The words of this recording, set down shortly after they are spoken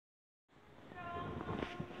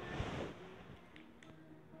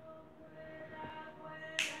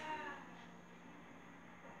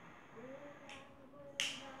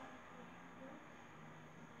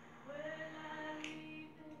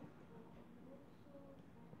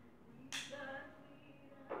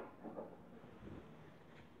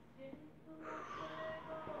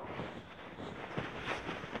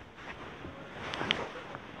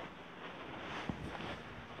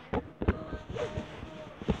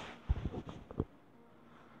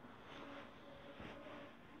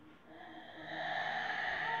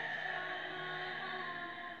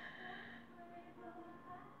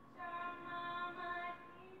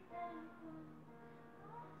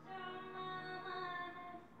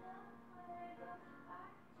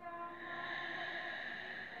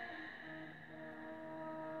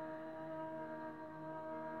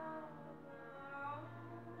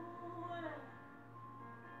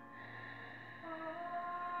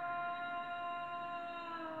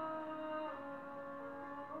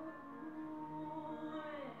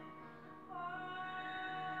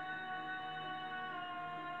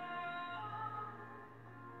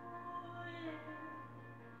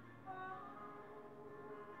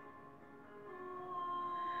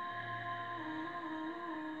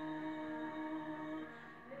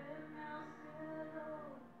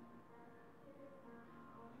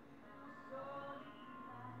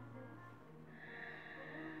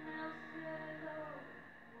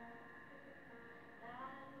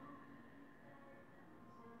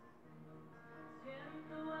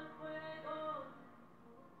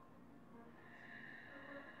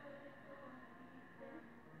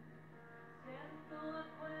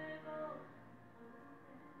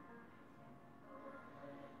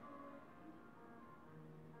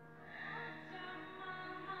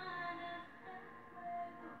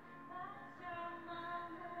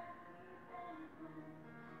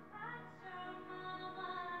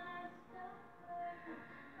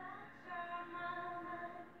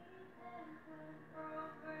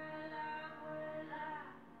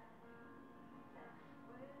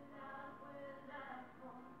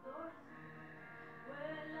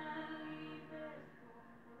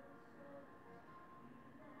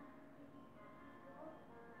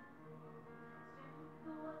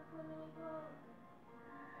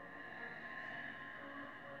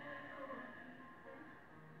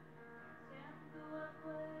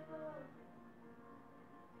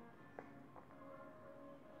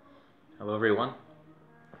Hello everyone.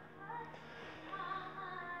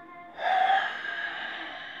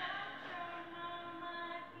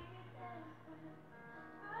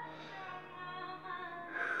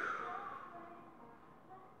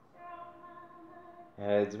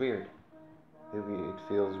 Yeah, it's weird. It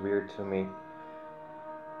feels weird to me.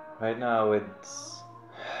 Right now I'm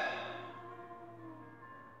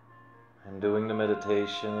doing the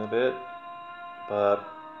meditation a bit, but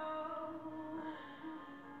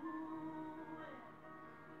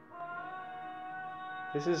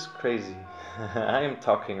this is crazy. I am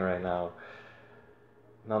talking right now,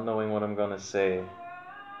 not knowing what I'm gonna say.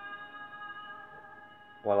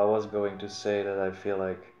 While I was going to say that I feel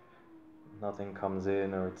like nothing comes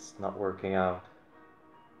in or it's not working out.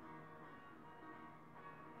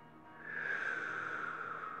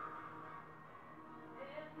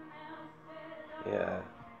 Yeah.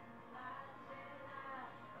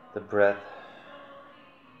 The breath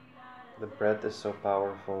is so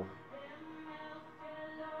powerful.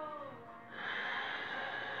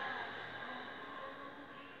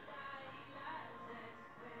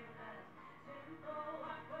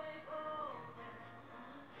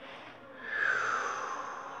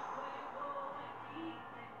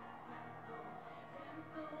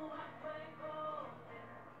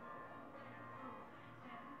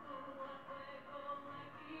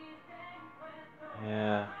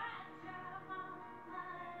 Yeah.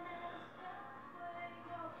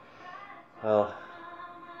 Well,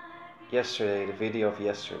 yesterday, the video of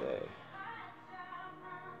yesterday.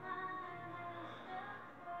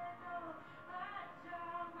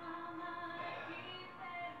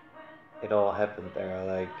 It all happened there.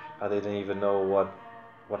 Like, I didn't even know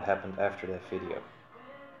what happened after that video.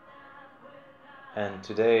 And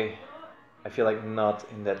today, I feel like not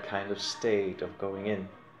in that kind of state of going in.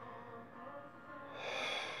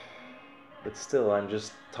 But still, I'm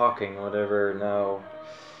just talking whatever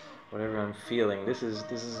I'm feeling. This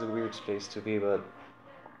is a weird space to be, but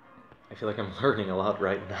I feel like I'm learning a lot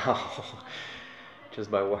right now just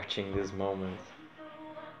by watching this moment.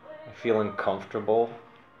 I feel uncomfortable.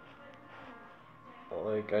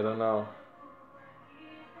 Like, I don't know.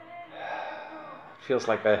 It feels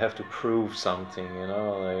like I have to prove something, you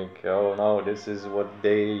know? Like, oh no, this is what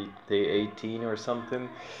day 18 or something.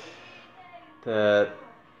 That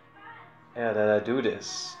I do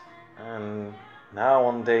this. And now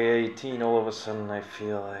on day 18, all of a sudden I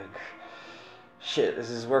feel like, shit, is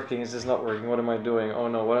this working? Is this not working? What am I doing? Oh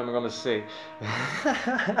no, what am I gonna say?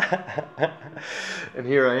 And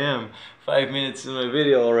here I am, 5 minutes in my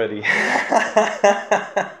video already.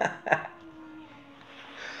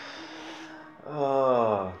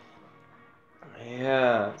 Oh,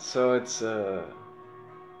 yeah, so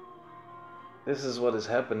this is what is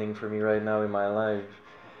happening for me right now in my life.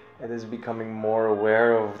 It is becoming more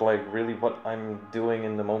aware of like really what I'm doing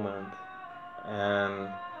in the moment. And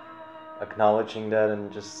acknowledging that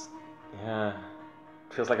and just, yeah,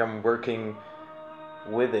 feels like I'm working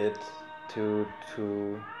with it to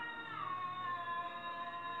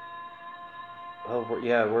well,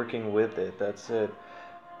 yeah, working with it, that's it.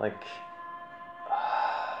 Like,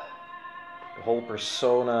 the whole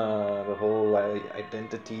persona, the whole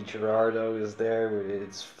identity Gerardo is there with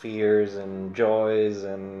its fears and joys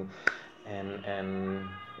and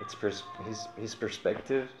its his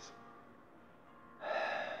perspectives.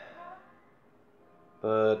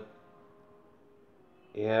 But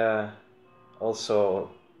yeah,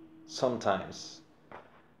 also sometimes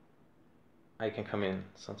I can come in,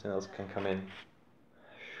 something else can come in.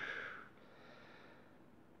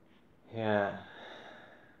 Yeah,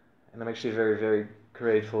 and I'm actually very, very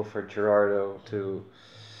grateful for Gerardo to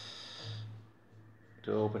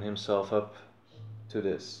open himself up to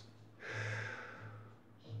this.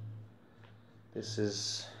 This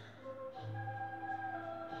is,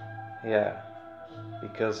 yeah,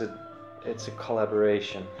 because it's a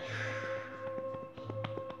collaboration.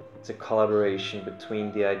 It's a collaboration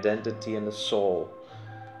between the identity and the soul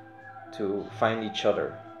to find each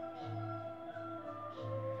other.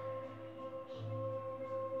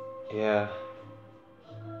 Yeah.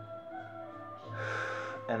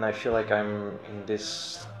 And I feel like I'm in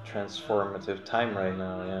this transformative time right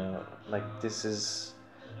now, yeah. Like,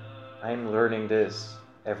 I'm learning this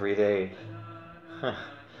every day. And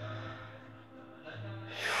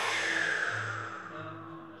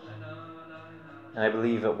I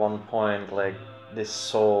believe at one point, like, this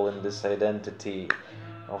soul and this identity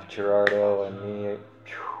of Gerardo and me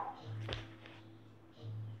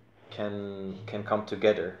can come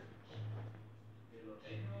together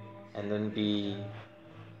and then be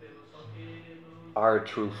our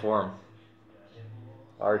true form,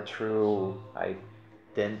 our true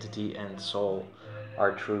identity and soul,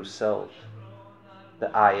 our true self, the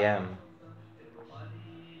I am.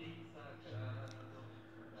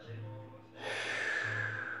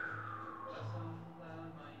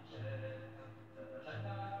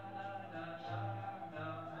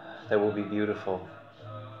 That will be beautiful.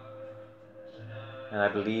 And I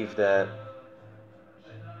believe that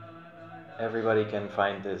everybody can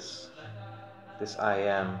find this I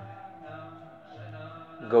am,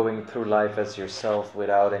 going through life as yourself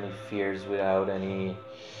without any fears, without any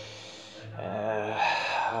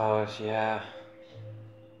oh yeah,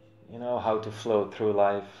 you know how to flow through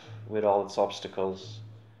life with all its obstacles.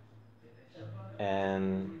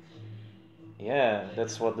 And yeah,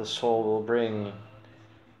 that's what the soul will bring.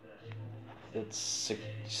 It's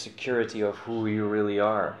security of who you really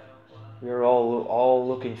are. We're all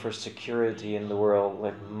looking for security in the world,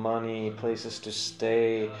 like money, places to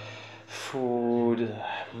stay, food,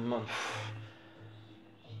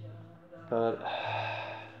 but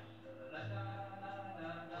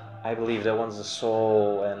I believe that once the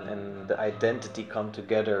soul and the identity come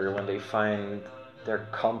together, when they find their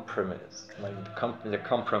compromise, like they're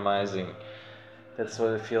compromising, that's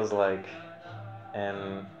what it feels like.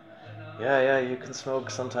 And yeah, you can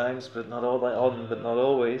smoke sometimes, but not but not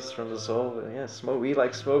always from the soul. But yeah, we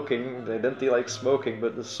like smoking, the identity likes smoking,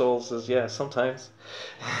 but the soul says, yeah, sometimes.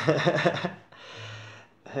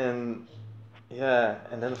 And yeah,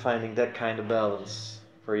 and then finding that kind of balance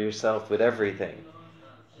for yourself with everything.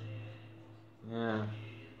 Yeah.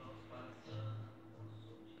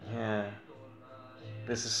 Yeah.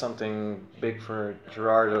 This is something big for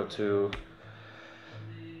Gerardo to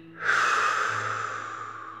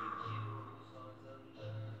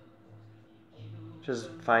just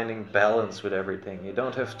finding balance with everything. You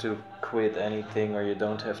don't have to quit anything, or you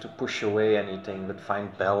don't have to push away anything, but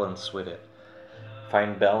find balance with it.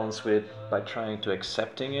 Find balance with it by trying to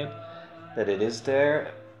accepting it, that it is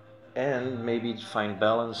there, and maybe find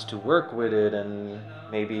balance to work with it, and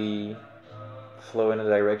maybe flow in a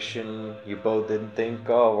direction you both didn't think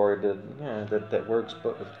of, or that works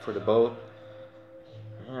for the both.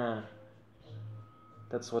 Yeah,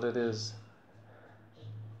 that's what it is.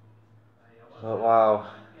 But wow,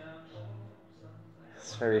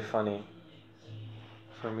 it's very funny.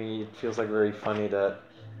 For me, it feels like very funny that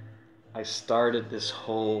I started this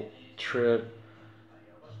whole trip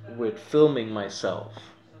with filming myself.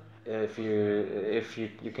 If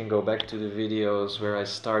you can go back to the videos where I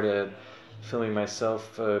started filming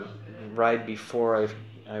myself right before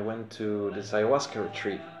I went to this ayahuasca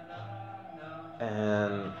retreat.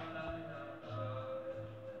 And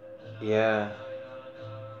yeah,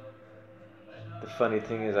 the funny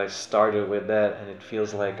thing is I started with that, and it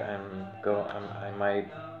feels like I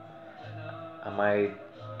might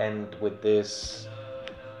end with this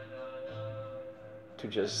to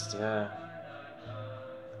just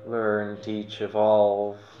learn, teach,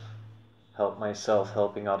 evolve, help myself,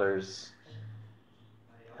 helping others,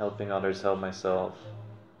 help myself,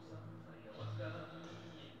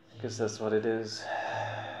 because that's what it is.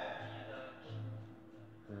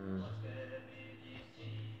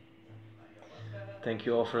 Thank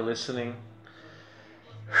you all for listening.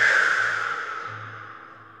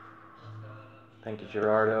 Thank you,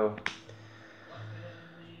 Gerardo.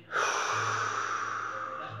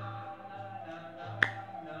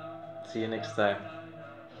 See you next time.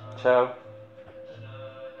 Ciao.